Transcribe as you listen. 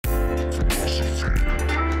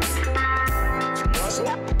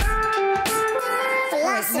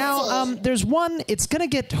There's one, it's going to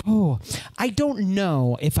get, I don't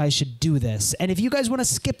know if I should do this. And if you guys want to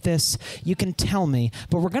skip this, you can tell me.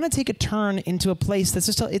 But we're going to take a turn into a place that's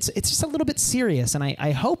just, it's just a little bit serious. And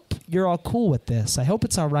I hope you're all cool with this. I hope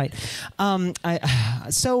it's all right.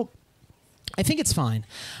 So I think it's fine.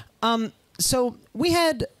 So we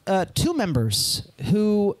had 2 members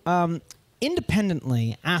who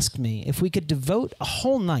independently asked me if we could devote a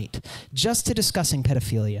whole night just to discussing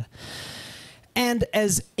pedophilia. And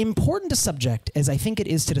as important a subject as I think it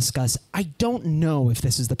is to discuss, I don't know if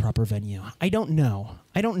this is the proper venue. I don't know.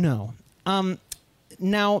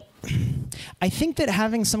 Now, I think that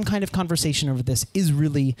having some kind of conversation over this is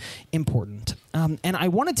really important. And I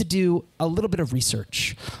wanted to do a little bit of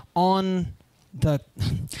research on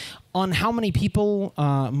how many people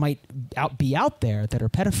might be out there that are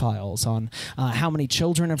pedophiles, on how many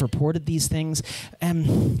children have reported these things.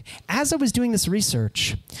 And as I was doing this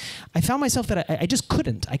research, I found myself that I just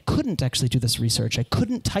couldn't. I couldn't actually do this research. I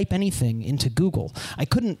couldn't type anything into Google. I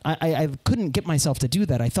couldn't get myself to do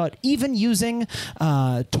that. I thought even using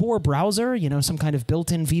Tor browser, some kind of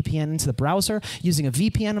built-in VPN into the browser, using a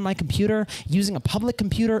VPN on my computer, using a public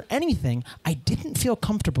computer, anything, I didn't feel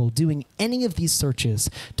comfortable doing any of these searches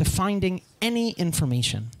to finding any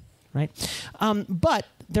information, right? But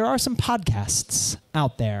there are some podcasts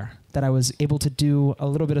out there that I was able to do a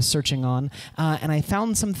little bit of searching on, and I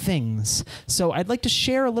found some things. So I'd like to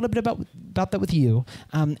share a little bit about that with you,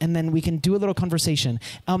 and then we can do a little conversation.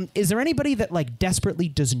 Is there anybody that desperately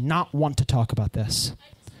does not want to talk about this?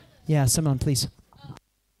 Yeah, Simone, please.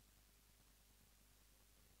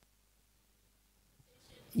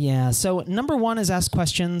 Yeah, so number 1 is ask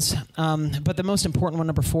questions, but the most important one,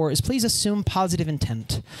 number 4, is please assume positive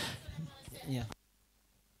intent. Yeah.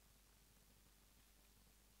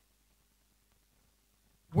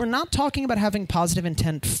 We're not talking about having positive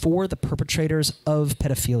intent for the perpetrators of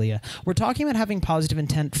pedophilia. We're talking about having positive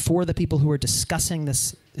intent for the people who are discussing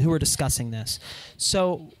this.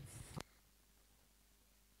 So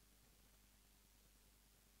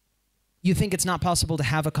you think it's not possible to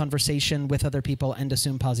have a conversation with other people and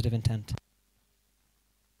assume positive intent?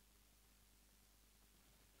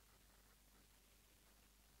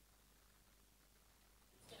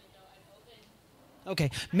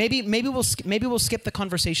 Okay, maybe we'll skip the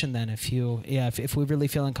conversation then if we really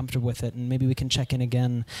feel uncomfortable with it, and maybe we can check in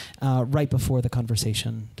again right before the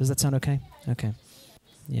conversation. Does that sound okay? Okay,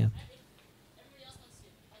 yeah.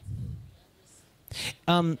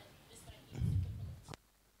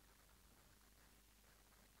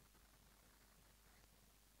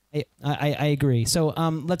 I agree. So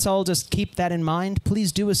let's all just keep that in mind.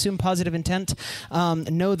 Please do assume positive intent.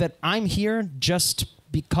 Know that I'm here just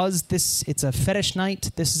because it's a fetish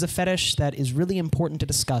night. This is a fetish that is really important to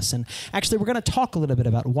discuss. And actually, we're going to talk a little bit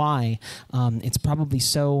about why it's probably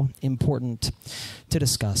so important to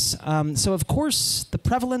discuss. So, of course, the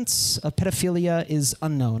prevalence of pedophilia is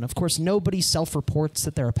unknown. Of course, nobody self-reports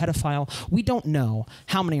that they're a pedophile. We don't know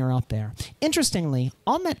how many are out there. Interestingly,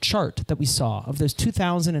 on that chart that we saw of those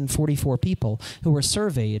 2,044 people who were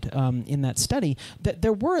surveyed in that study,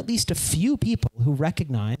 there were at least a few people who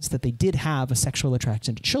recognized that they did have a sexual attraction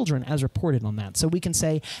to children as reported on that. So we can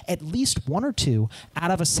say at least 1 or 2 out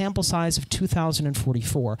of a sample size of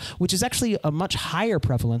 2,044, which is actually a much higher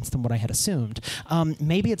prevalence than what I had assumed.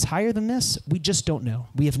 Maybe it's higher than this. We just don't know.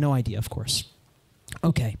 We have no idea, of course.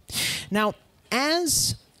 Okay. Now,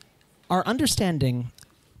 as our understanding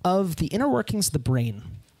of the inner workings of the brain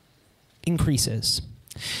increases,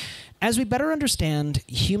 as we better understand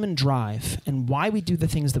human drive and why we do the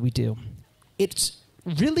things that we do, it's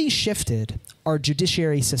really shifted our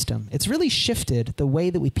judiciary system. It's really shifted the way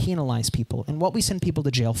that we penalize people and what we send people to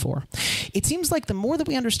jail for. It seems like the more that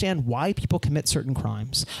we understand why people commit certain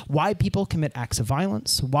crimes, why people commit acts of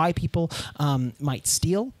violence, why people might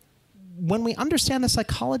steal, when we understand the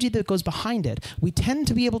psychology that goes behind it, we tend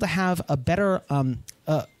to be able to have a better,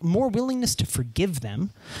 more willingness to forgive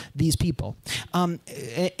them, these people. And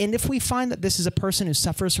if we find that this is a person who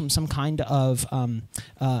suffers from some kind of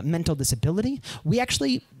mental disability, we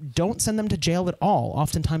actually don't send them to jail at all.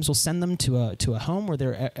 Oftentimes we'll send them to a home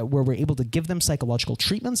where we're able to give them psychological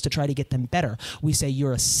treatments to try to get them better. We say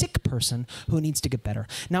you're a sick person who needs to get better.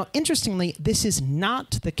 Now, interestingly, this is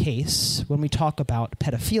not the case when we talk about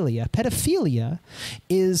pedophilia. Pedophilia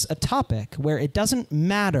is a topic where it doesn't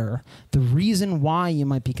matter the reason why you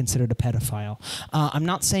might be considered a pedophile. I'm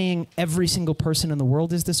not saying every single person in the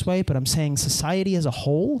world is this way, but I'm saying society as a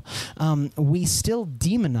whole, we still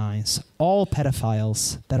demonize all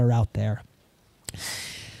pedophiles that are out there.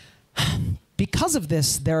 Because of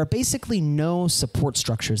this, there are basically no support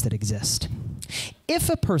structures that exist. If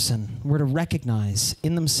a person were to recognize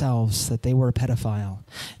in themselves that they were a pedophile,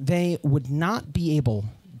 they would not be able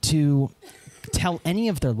to tell any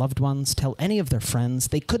of their loved ones, tell any of their friends.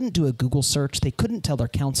 They couldn't do a Google search. They couldn't tell their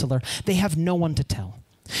counselor. They have no one to tell.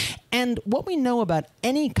 And what we know about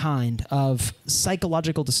any kind of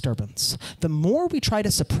psychological disturbance, the more we try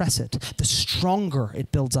to suppress it, the stronger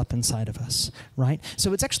it builds up inside of us, right?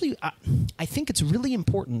 So it's actually, I think it's really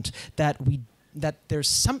important that there's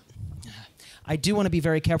some... I do want to be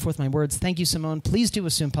very careful with my words. Thank you, Simone. Please do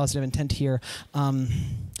assume positive intent here.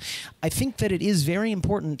 I think that it is very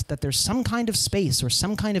important that there's some kind of space or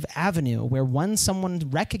some kind of avenue where when someone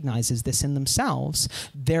recognizes this in themselves,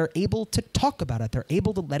 they're able to talk about it. They're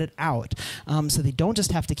able to let it out. So they don't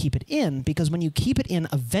just have to keep it in, because when you keep it in,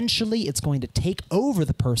 eventually it's going to take over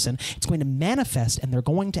the person. It's going to manifest, and they're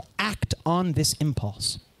going to act on this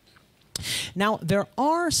impulse. Now, there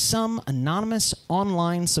are some anonymous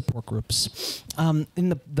online support groups. In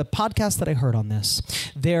the podcast that I heard on this,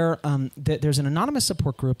 there's an anonymous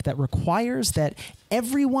support group that requires that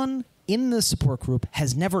everyone in the support group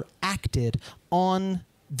has never acted on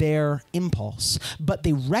their impulse, but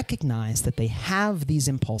they recognize that they have these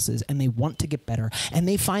impulses and they want to get better, and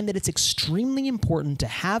they find that it's extremely important to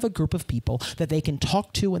have a group of people that they can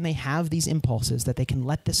talk to when they have these impulses, that they can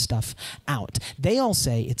let this stuff out. They all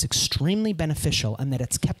say it's extremely beneficial and that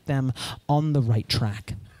it's kept them on the right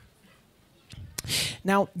track.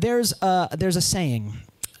 Now, there's a saying,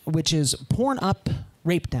 which is porn up,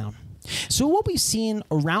 rape down. So what we've seen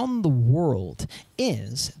around the world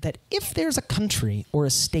is that if there's a country or a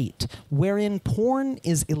state wherein porn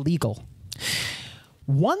is illegal,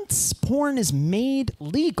 once porn is made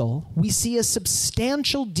legal, we see a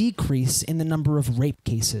substantial decrease in the number of rape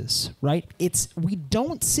cases, right? We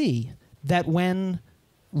don't see that when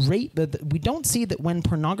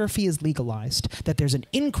pornography is legalized, that there's an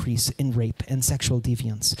increase in rape and sexual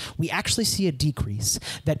deviance. We actually see a decrease,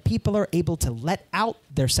 that people are able to let out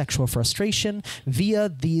their sexual frustration via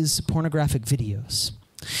these pornographic videos.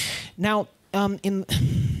 Now,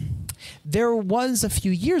 there was a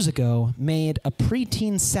few years ago made a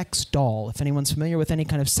preteen sex doll. If anyone's familiar with any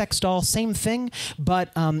kind of sex doll, same thing,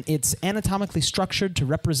 but it's anatomically structured to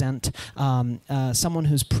represent someone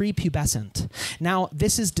who's prepubescent. Now,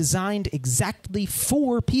 this is designed exactly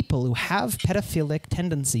for people who have pedophilic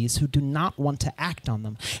tendencies who do not want to act on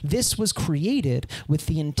them. This was created with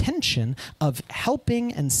the intention of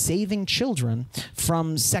helping and saving children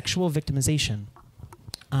from sexual victimization.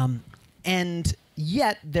 And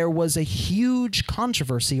yet there was a huge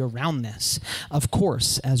controversy around this, of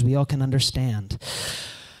course, as we all can understand.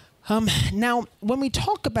 Now, when we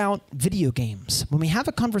talk about video games, when we have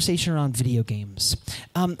a conversation around video games,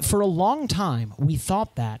 for a long time we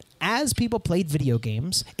thought that as people played video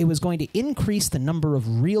games, it was going to increase the number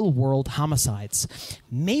of real-world homicides.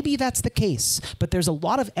 Maybe that's the case, but there's a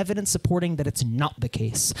lot of evidence supporting that it's not the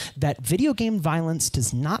case, that video game violence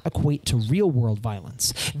does not equate to real-world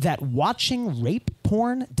violence, that watching rape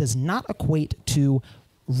porn does not equate to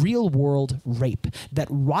real-world rape,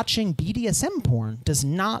 that watching BDSM porn does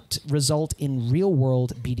not result in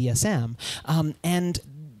real-world BDSM, and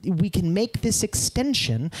we can make this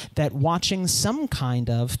extension that watching some kind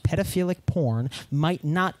of pedophilic porn might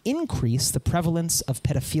not increase the prevalence of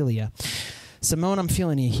pedophilia. Simone, I'm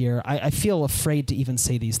feeling you here. I feel afraid to even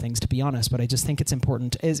say these things, to be honest, but I just think it's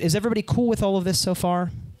important. Is everybody cool with all of this so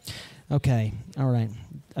far? Okay, all right.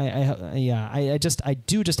 I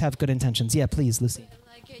do just have good intentions. Yeah, please, Lucy.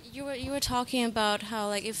 You were talking about how,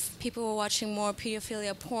 like, if people were watching more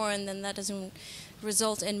pedophilia porn, then that doesn't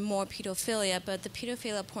result in more pedophilia, but the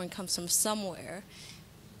pedophilia porn comes from somewhere,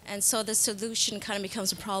 and so the solution kind of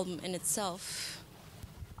becomes a problem in itself.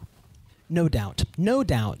 No doubt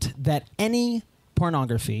that any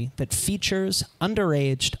pornography that features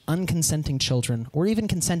underage, unconsenting children, or even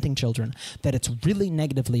consenting children, that it's really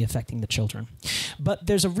negatively affecting the children. But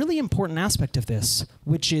there's a really important aspect of this,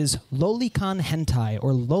 which is lolicon hentai,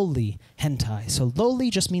 or loli hentai. So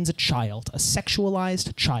loli just means a child, a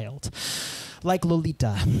sexualized child. Like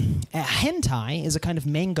Lolita. Hentai is a kind of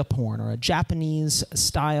manga porn, or a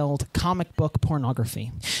Japanese-styled comic book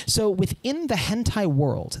pornography. So within the hentai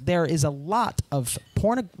world, there is a lot of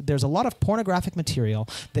pornographic material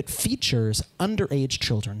that features underage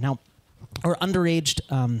children. Now, or underage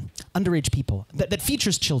people that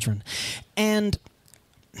features children, and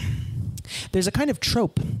there's a kind of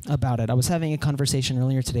trope about it. I was having a conversation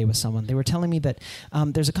earlier today with someone. They were telling me that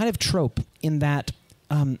there's a kind of trope in that.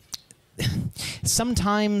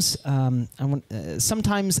 Sometimes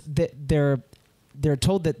they're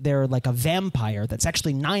told that they're like a vampire that's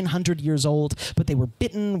actually 900 years old, but they were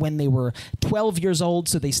bitten when they were 12 years old,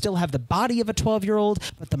 so they still have the body of a 12-year-old,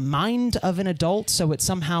 but the mind of an adult, so it's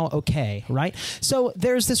somehow okay, right? So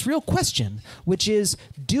there's this real question, which is,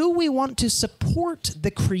 do we want to support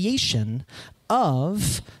the creation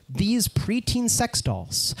of these preteen sex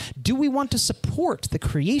dolls? Do we want to support the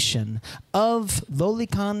creation of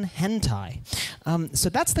lolicon hentai? So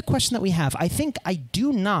that's the question that we have. I think I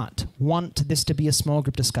do not want this to be a small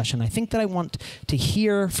group discussion. I think that I want to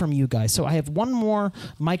hear from you guys. So I have one more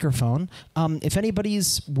microphone. If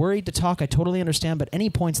anybody's worried to talk, I totally understand, but any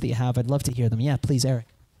points that you have, I'd love to hear them. Yeah, please, Eric.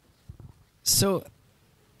 So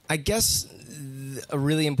I guess a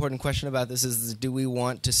really important question about this is, do we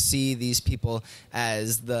want to see these people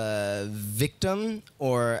as the victim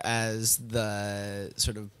or as the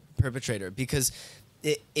sort of perpetrator? Because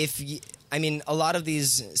I mean, a lot of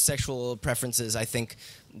these sexual preferences, I think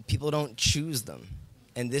people don't choose them.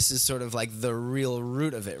 And this is sort of like the real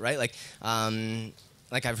root of it, right? Like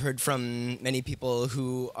I've heard from many people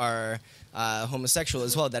who are homosexual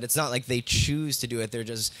as well, that it's not like they choose to do it. They're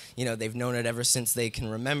just, they've known it ever since they can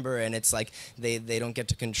remember, and it's like they don't get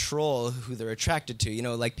to control who they're attracted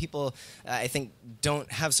to. Like people, I think,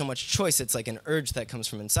 don't have so much choice. It's like an urge that comes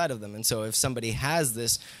from inside of them. And so if somebody has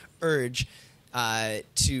this urge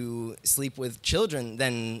to sleep with children,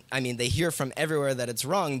 then, I mean, they hear from everywhere that it's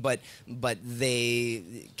wrong, but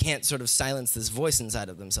they can't sort of silence this voice inside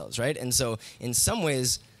of themselves, right? And so in some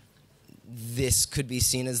ways, this could be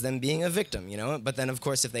seen as them being a victim, But then, of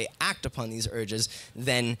course, if they act upon these urges,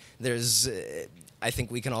 then there's, I think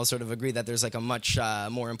we can all sort of agree that there's like a much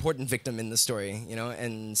more important victim in the story,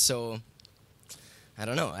 And so, I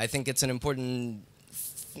don't know. I think it's an important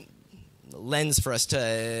lens for us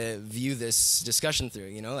to view this discussion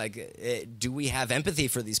through, do we have empathy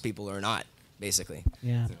for these people or not, basically?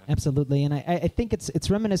 Yeah, absolutely. And I think it's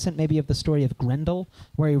reminiscent maybe of the story of Grendel,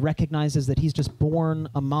 where he recognizes that he's just born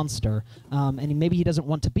a monster, and maybe he doesn't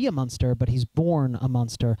want to be a monster, but he's born a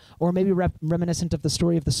monster. Or maybe reminiscent of the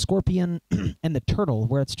story of the scorpion and the turtle,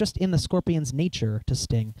 where it's just in the scorpion's nature to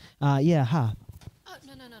sting. No.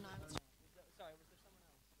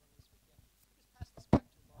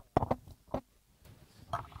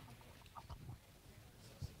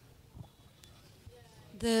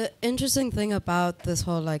 The interesting thing about this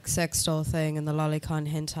whole like sex doll thing and the lolicon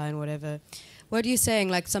hentai and whatever, what are you saying?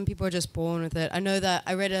 Like, some people are just born with it. I know that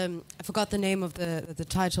I read I forgot the name of the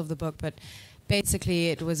title of the book, but basically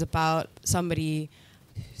it was about somebody's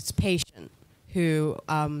patient who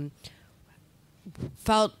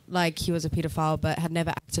felt like he was a pedophile but had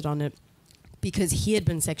never acted on it because he had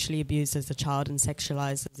been sexually abused as a child and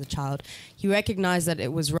sexualized as a child. He recognized that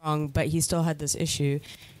it was wrong, but he still had this issue.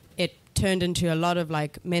 It turned into a lot of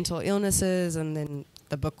like mental illnesses, and then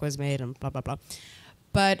the book was made and blah, blah, blah.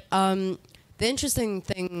 But the interesting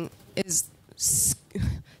thing is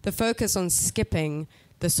the focus on skipping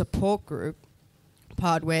the support group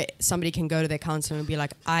part, where somebody can go to their counselor and be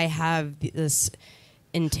like, I have this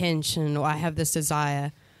intention, or I have this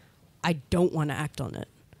desire, I don't want to act on it,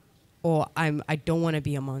 or I don't want to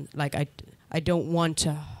be I don't want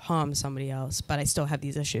to harm somebody else, but I still have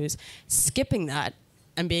these issues. Skipping that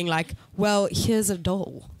and being like, well, here's a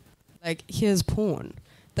doll, like, here's porn.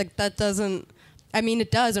 Like, that doesn't, I mean,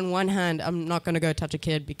 it does on one hand. I'm not going to go touch a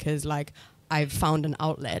kid because, like, I've found an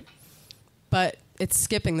outlet. But it's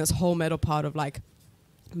skipping this whole middle part of, like,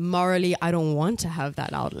 morally, I don't want to have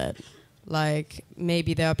that outlet. Like,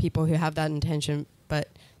 maybe there are people who have that intention, but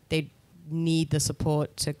they need the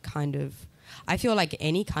support to kind of, I feel like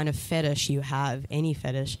any kind of fetish you have, any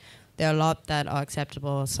fetish, there are a lot that are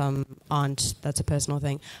acceptable, some aren't. That's a personal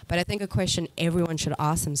thing. But I think a question everyone should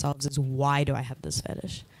ask themselves is, why do I have this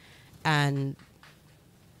fetish? And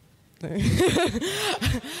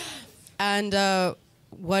and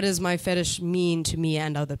what does my fetish mean to me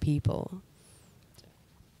and other people?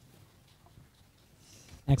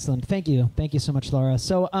 Excellent. Thank you. Thank you so much, Lara.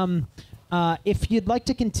 So if you'd like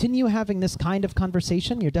to continue having this kind of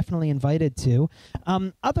conversation, you're definitely invited to.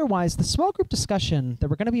 Otherwise, the small group discussion that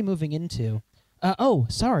we're going to be moving into...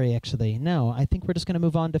 actually. No, I think we're just going to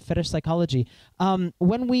move on to fetish psychology.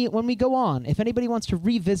 When we go on, if anybody wants to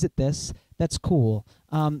revisit this, that's cool.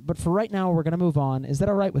 But for right now, we're going to move on. Is that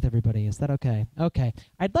all right with everybody? Is that okay? Okay.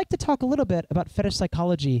 I'd like to talk a little bit about fetish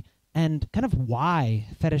psychology and kind of why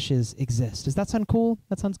fetishes exist. Does that sound cool?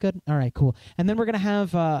 That sounds good? All right, cool. And then we're going to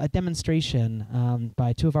have a demonstration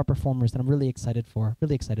by two of our performers that I'm really excited for.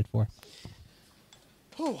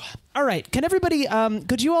 All right. Can everybody?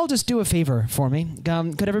 Could you all just do a favor for me?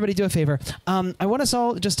 Could everybody do a favor? I want us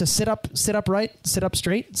all just to sit up right, sit up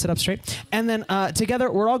straight, and then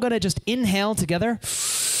together we're all going to just inhale together.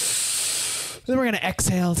 Then we're going to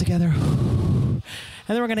exhale together, and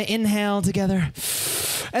then we're going to inhale together,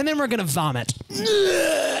 and then we're going to vomit.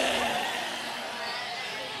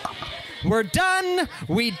 We're done.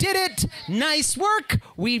 We did it. Nice work.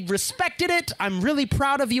 We respected it. I'm really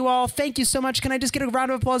proud of you all. Thank you so much. Can I just get a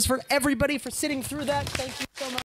round of applause for everybody for sitting through that? Thank you so much.